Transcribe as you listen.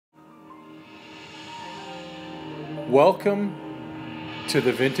Welcome to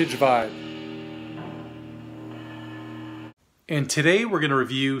the Vintage Vibe. And today we're going to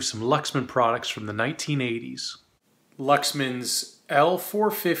review some Luxman products from the 1980s. Luxman's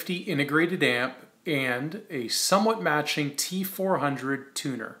L-450 integrated amp and a somewhat matching T400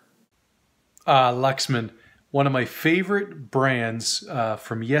 tuner. Luxman, one of my favorite brands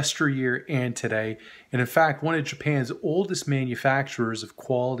from yesteryear and today, and in fact one of Japan's oldest manufacturers of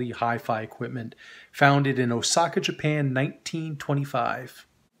quality hi-fi equipment, founded in Osaka, Japan, 1925.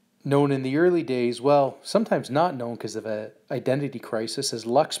 Known in the early days, well, sometimes not known because of an identity crisis, as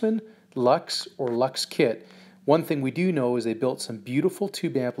Luxman, Lux, or Lux Kit. One thing we do know is they built some beautiful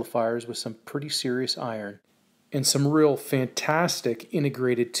tube amplifiers with some pretty serious iron, and some real fantastic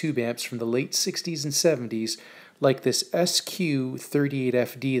integrated tube amps from the late 60s and 70s, like this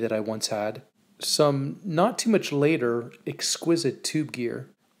SQ38FD that I once had, some not too much later exquisite tube gear,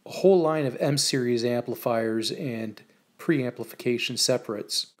 a whole line of M-series amplifiers and preamplification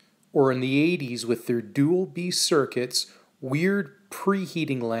separates, or in the 80s with their dual B circuits, weird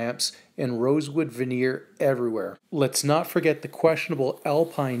preheating lamps, and rosewood veneer everywhere. Let's not forget the questionable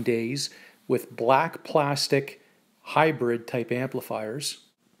Alpine days with black plastic hybrid type amplifiers.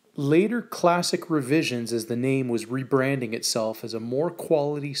 Later classic revisions as the name was rebranding itself as a more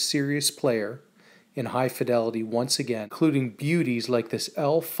quality serious player in high fidelity once again, including beauties like this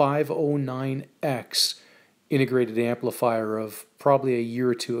L509X integrated amplifier of probably a year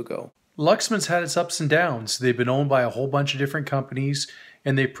or two ago. Luxman's had its ups and downs. They've been owned by a whole bunch of different companies,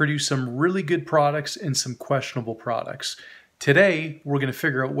 and they produce some really good products and some questionable products. Today, we're going to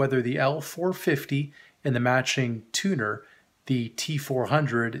figure out whether the L450 and the matching tuner, the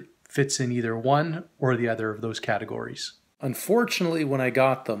T400, fits in either one or the other of those categories. Unfortunately, when I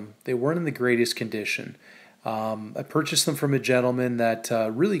got them, they weren't in the greatest condition. I purchased them from a gentleman that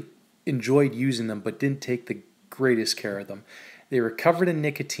really enjoyed using them but didn't take the greatest care of them. They were covered in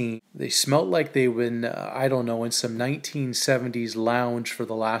nicotine. They smelled like they've been, I don't know, in some 1970s lounge for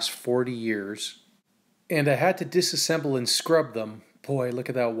the last 40 years. And I had to disassemble and scrub them. Boy, look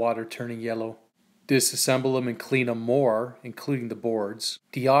at that water turning yellow. Disassemble them and clean them more, including the boards.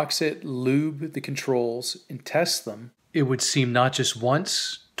 Deoxit, lube the controls, and test them. It would seem not just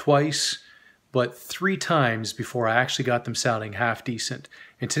once, twice, but 3 times before I actually got them sounding half decent.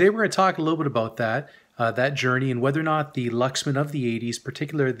 And today we're going to talk a little bit about that journey and whether or not the Luxman of the 80s,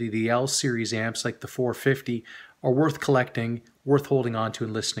 particularly the L series amps like the 450, are worth collecting, worth holding on to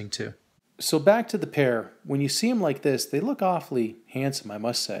and listening to. So back to the pair. When you see them like this, they look awfully handsome, I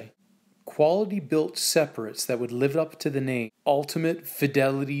must say. Quality built separates that would live up to the name. Ultimate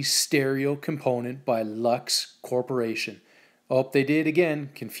Fidelity stereo component by Lux Corporation. Oh, they did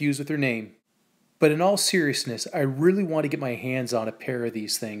again, confused with their name. But in all seriousness, I really want to get my hands on a pair of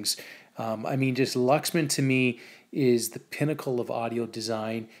these things. I mean, just Luxman to me is the pinnacle of audio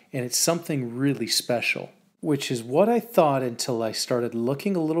design, and it's something really special, which is what I thought until I started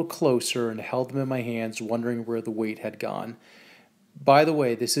looking a little closer and held them in my hands, wondering where the weight had gone. By the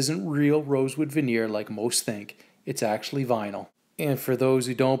way, this isn't real rosewood veneer like most think. It's actually vinyl. And for those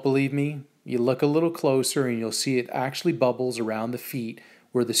who don't believe me, you look a little closer and you'll see it actually bubbles around the feet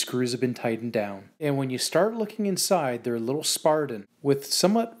where the screws have been tightened down. And when you start looking inside, they're a little Spartan, with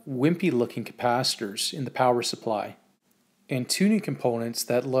somewhat wimpy looking capacitors in the power supply, and tuning components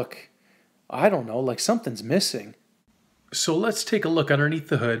that look, I don't know, like something's missing. So let's take a look underneath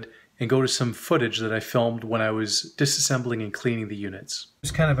the hood and go to some footage that I filmed when I was disassembling and cleaning the units.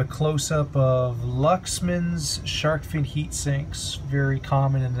 Here's kind of a close-up of Luxman's shark fin heat sinks, very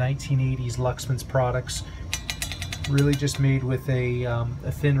common in the 1980s Luxman's products. Really just made with a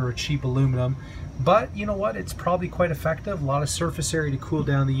thin or a cheap aluminum, but you know what, it's probably quite effective. A lot of surface area to cool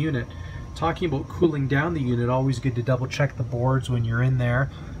down the unit. Talking about cooling down the unit, always good to double check the boards when you're in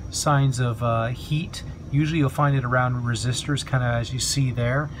there. Signs of heat, usually you'll find it around resistors, kind of as you see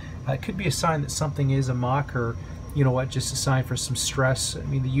there. It could be a sign that something is amok, or you know what, just a sign for some stress. I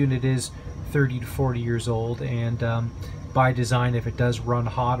mean, the unit is 30 to 40 years old, and by design, if it does run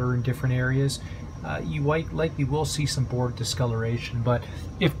hotter in different areas, you likely will see some board discoloration. But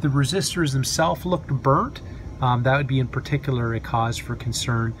if the resistors themselves looked burnt, that would be in particular a cause for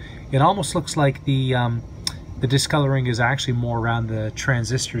concern. It almost looks like the discoloring is actually more around the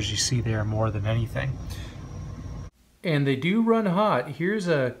transistors you see there more than anything. And they do run hot. Here's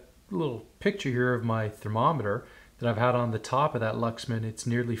a little picture here of my thermometer that I've had on the top of that Luxman. It's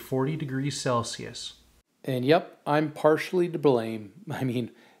nearly 40 degrees Celsius. And yep, I'm partially to blame. I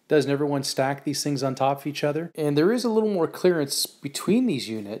mean, doesn't everyone stack these things on top of each other? And there is a little more clearance between these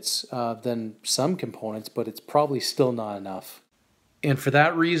units than some components, but it's probably still not enough. And for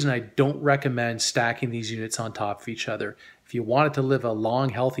that reason, I don't recommend stacking these units on top of each other. If you want it to live a long,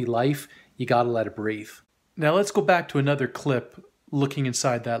 healthy life, you gotta let it breathe. Now let's go back to another clip looking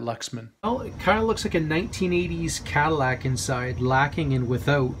inside that Luxman. Well, it kind of looks like a 1980s Cadillac inside, lacking in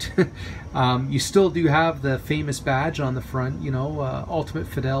without. You still do have the famous badge on the front, you know, Ultimate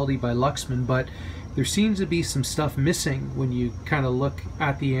Fidelity by Luxman, but there seems to be some stuff missing when you kind of look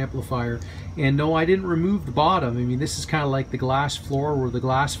at the amplifier. And no, I didn't remove the bottom. I mean, this is kind of like the glass floor where the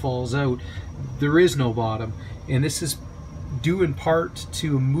glass falls out. There is no bottom. And this is due in part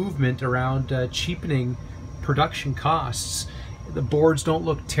to a movement around cheapening production costs. The boards don't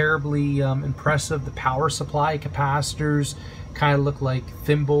look terribly impressive. The power supply capacitors kind of look like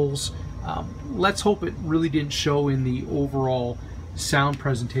thimbles. Let's hope it really didn't show in the overall sound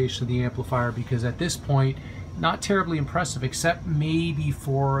presentation of the amplifier, because at this point, not terribly impressive, except maybe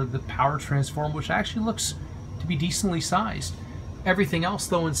for the power transform, which actually looks to be decently sized. Everything else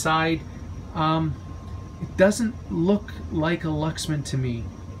though inside, it doesn't look like a Luxman to me.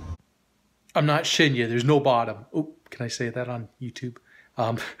 I'm not shitting you, there's no bottom. Oh, can I say that on YouTube?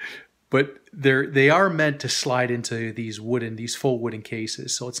 But they are meant to slide into these full wooden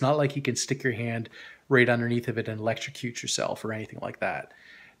cases, so it's not like you can stick your hand right underneath of it and electrocute yourself or anything like that.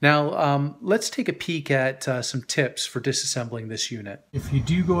 Now, let's take a peek at some tips for disassembling this unit. If you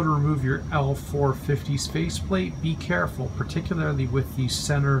do go to remove your L-450's faceplate, be careful, particularly with these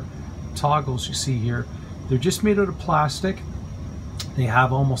center toggles you see here. They're just made out of plastic. They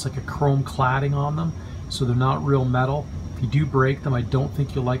have almost like a chrome cladding on them, so they're not real metal. If you do break them, I don't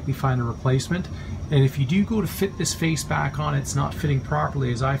think you'll likely find a replacement. And if you do go to fit this face back on, it's not fitting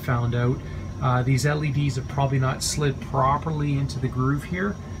properly, as I found out. These LEDs have probably not slid properly into the groove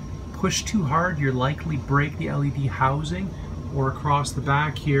here. Push too hard, you'll likely break the LED housing, or across the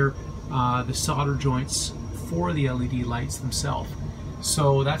back here, the solder joints for the LED lights themselves.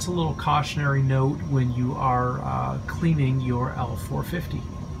 So that's a little cautionary note when you are cleaning your L-450.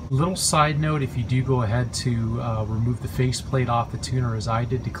 Little side note, if you do go ahead to remove the faceplate off the tuner, as I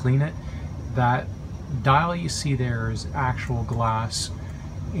did to clean it, that dial you see there is actual glass.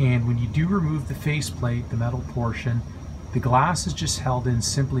 And when you do remove the faceplate, the metal portion, the glass is just held in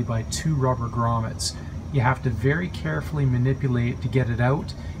simply by two rubber grommets. You have to very carefully manipulate to get it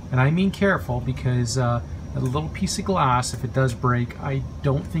out. And I mean careful, because a little piece of glass, if it does break, I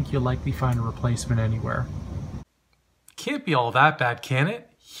don't think you'll likely find a replacement anywhere. Can't be all that bad, can it?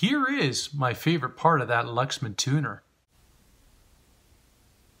 Here is my favorite part of that Luxman tuner.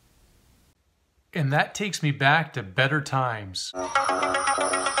 And that takes me back to better times. Night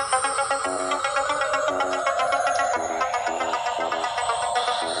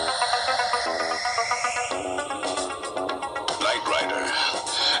Rider,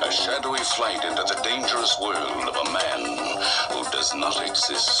 a shadowy flight into the dangerous world of a man who does not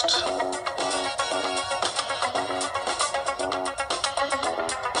exist.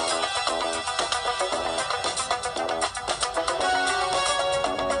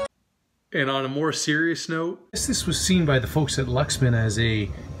 And on a more serious note, this was seen by the folks at Luxman as a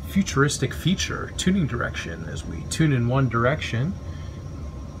futuristic feature, tuning direction. As we tune in one direction,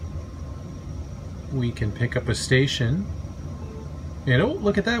 we can pick up a station. And oh,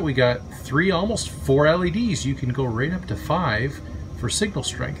 look at that, we got almost four LEDs. You can go right up to 5 for signal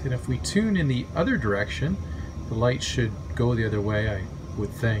strength. And if we tune in the other direction, the lights should go the other way, I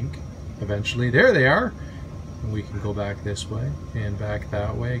would think, eventually. There they are. And we can go back this way and back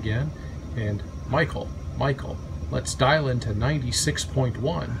that way again. And Michael, let's dial into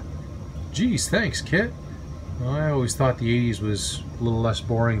 96.1. Geez, thanks, Kit. Well, I always thought the 80s was a little less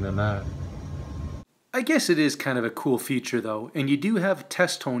boring than that. I guess it is kind of a cool feature though, and you do have a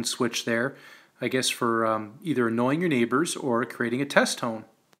test tone switch there, I guess for either annoying your neighbors or creating a test tone.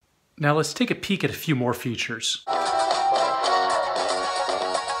 Now let's take a peek at a few more features.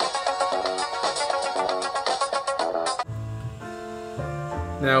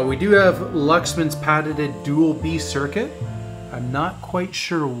 Now we do have Luxman's patented dual B circuit. I'm not quite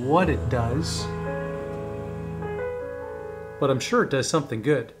sure what it does, but I'm sure it does something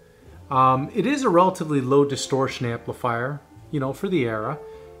good. It is a relatively low distortion amplifier, you know, for the era.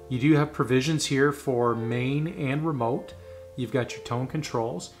 You do have provisions here for main and remote. You've got your tone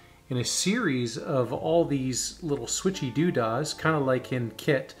controls and a series of all these little switchy doodads, kind of like in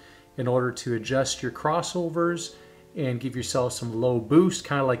Kit, in order to adjust your crossovers and give yourself some low boost,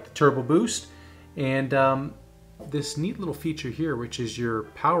 kind of like the turbo boost. And this neat little feature here, which is your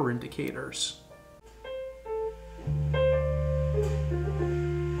power indicators.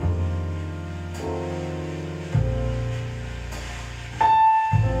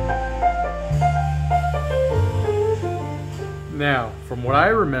 Now, from what I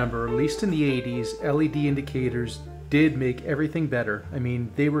remember, at least in the 80s, LED indicators did make everything better. I mean,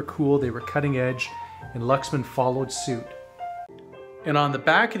 they were cool, they were cutting edge, and Luxman followed suit. And on the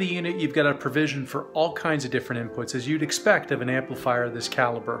back of the unit, you've got a provision for all kinds of different inputs, as you'd expect of an amplifier of this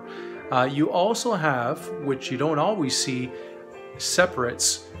caliber. You also have, which you don't always see,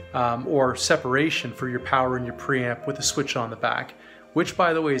 separates or separation for your power and your preamp with a switch on the back, which,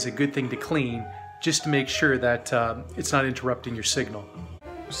 by the way, is a good thing to clean, just to make sure that it's not interrupting your signal.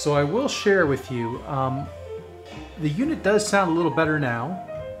 So I will share with you, the unit does sound a little better now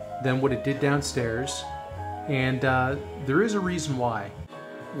than what it did downstairs, and there is a reason why.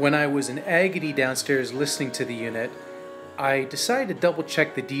 When I was in agony downstairs listening to the unit, I decided to double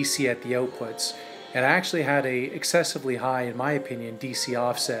check the DC at the outputs, and I actually had a excessively high, in my opinion, DC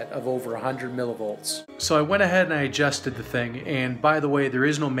offset of over 100 millivolts. So I went ahead and I adjusted the thing, and by the way, there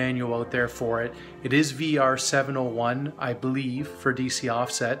is no manual out there for it. It is VR 701, I believe, for DC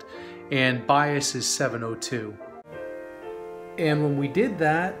offset, and bias is 702. And when we did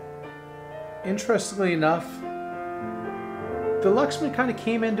that, interestingly enough, the Luxman kind of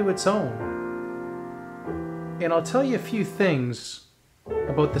came into its own. And I'll tell you a few things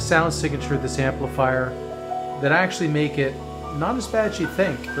about the sound signature of this amplifier that actually make it not as bad as you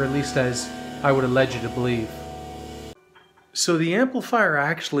think, or at least as I would have led you to believe. So the amplifier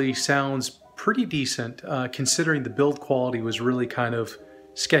actually sounds pretty decent, considering the build quality was really kind of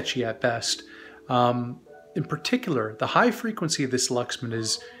sketchy at best. In particular, the high frequency of this Luxman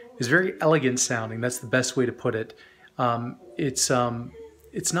is very elegant sounding. That's the best way to put it. It's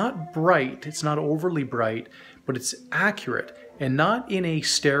not bright, it's not overly bright, but it's accurate, and not in a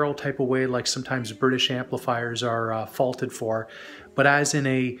sterile type of way like sometimes British amplifiers are faulted for, but as in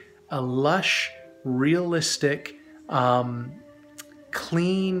a lush, realistic,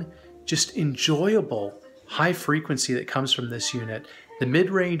 clean, just enjoyable high frequency that comes from this unit. The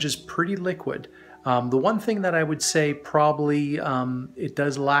mid-range is pretty liquid. The one thing that I would say probably it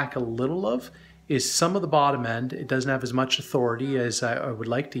does lack a little of is some of the bottom end. It doesn't have as much authority as I would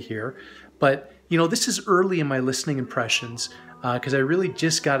like to hear. But, you know, this is early in my listening impressions because I really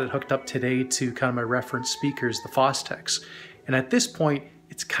just got it hooked up today to kind of my reference speakers, the Fostex. And at this point,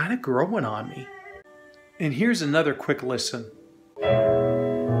 it's kind of growing on me. And here's another quick listen.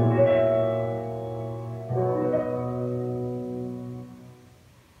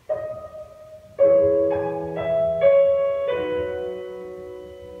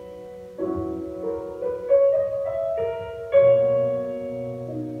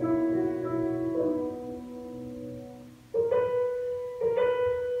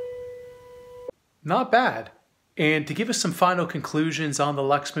 Not bad. And to give us some final conclusions on the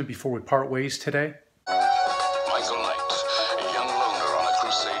Luxman before we part ways today. Michael Knight, a young loner on a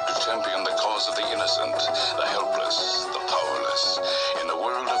crusade to champion the cause of the innocent, the helpless, the powerless, in a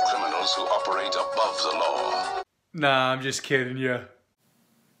world of criminals who operate above the law. Nah, I'm just kidding you.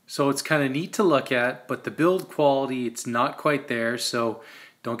 So it's kind of neat to look at, but the build quality, it's not quite there, so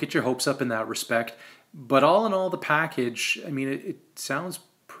don't get your hopes up in that respect. But all in all, the package, I mean, it sounds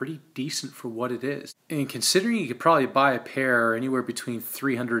pretty decent for what it is. And considering you could probably buy a pair anywhere between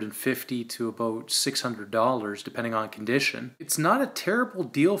 $350 to about $600 depending on condition, it's not a terrible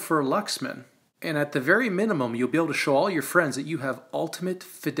deal for a Luxman. And at the very minimum, you'll be able to show all your friends that you have ultimate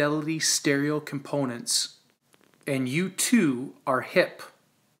Fidelity stereo components. And you too are hip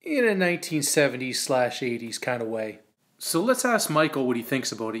in a 1970s/80s kind of way. So let's ask Michael what he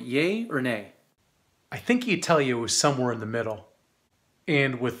thinks about it, yay or nay? I think he'd tell you it was somewhere in the middle.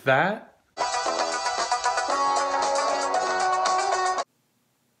 And with that,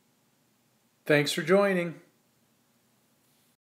 thanks for joining.